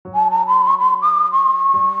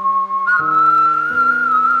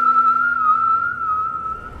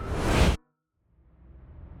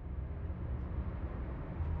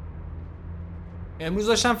امروز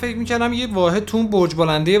داشتم فکر میکردم یه واحد تو اون برج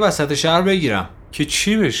بلنده وسط شهر بگیرم که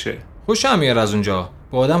چی بشه؟ خوشم میاد از اونجا،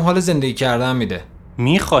 به آدم حال زندگی کردن میده.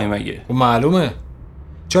 میخوای مگه؟ خب معلومه.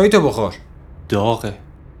 چای تو بخور. داغه.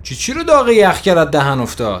 چی رو داغ یخ کرد دهن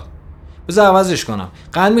افتاد؟ بذار عوضش کنم.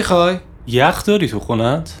 قند میخوای؟ یخ داری تو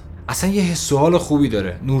خونت؟ اصلا یه حس و حال خوبی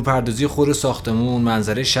داره. نورپردازی خور ساختمون،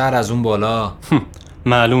 منظره شهر از اون بالا.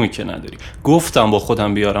 معلومه که نداری. گفتم با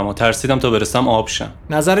خودم بیارم و ترسیدم تا برسم آب شم.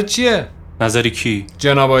 نظرت چیه؟ نظری کی؟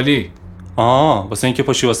 جناب عالی. واسه اینکه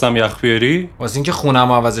پاشی واسم یخ بیاری؟ واسه اینکه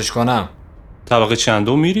خونم عوضش کنم. طبقه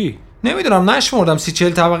چندم میری؟ نمیدونم، نشمردم،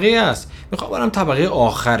 30-40 طبقه است. میخوام برم طبقه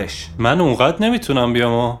آخرش. من اونقدر نمیتونم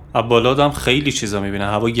بیام. از بالا آدم خیلی چیزا میبینه،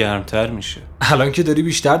 هوا گرمتر میشه. الان که داری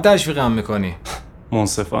بیشتر تشویقم میکنی.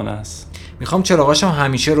 منصفانه است. میخوام چراغاشم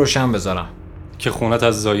همیشه روشن بذارم که خونت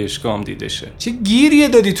از زایشگاهم دیده شه. چه گیریه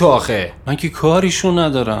دادی تو آخه؟ من که کاریشون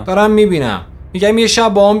ندارم. دارم میبینم. میگم یه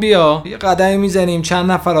شب با هم بیا، یه قدمی میزنیم،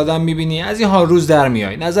 چند نفر آدم میبینی، از این ها روز در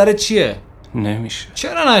میای. نظرت چیه؟ نمیشه.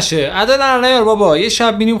 چرا نشه؟ عدد در نیار بابا. یه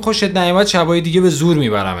شب بینیم خوشت نیامد، شبای دیگه به زور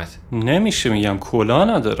میبرمت. نمیشه، میگم کلا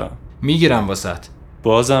ندارم. میگیرم واسط.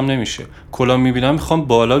 بازم نمیشه. کلا میبینم میخوام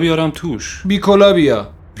بالا بیارم توش. بی کلا بیا.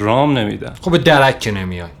 رام نمیدم. خب به درک که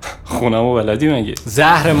نمیای. خونمو بلدی مگه؟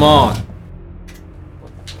 زهر مار.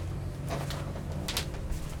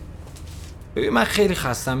 ببین من خیلی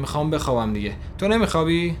خستم، میخوام بخوابم دیگه. تو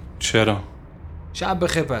نمیخوابی؟ چرا؟ شب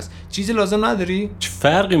بخیر. پس چیزی لازم نداری؟ چه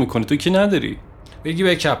فرقی میکنه؟ تو که نداری. بگی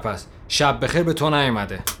به کپ. پس شب بخیر به تو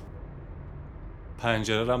نیومده.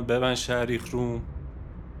 پنجره رم ببند شهریخ روم.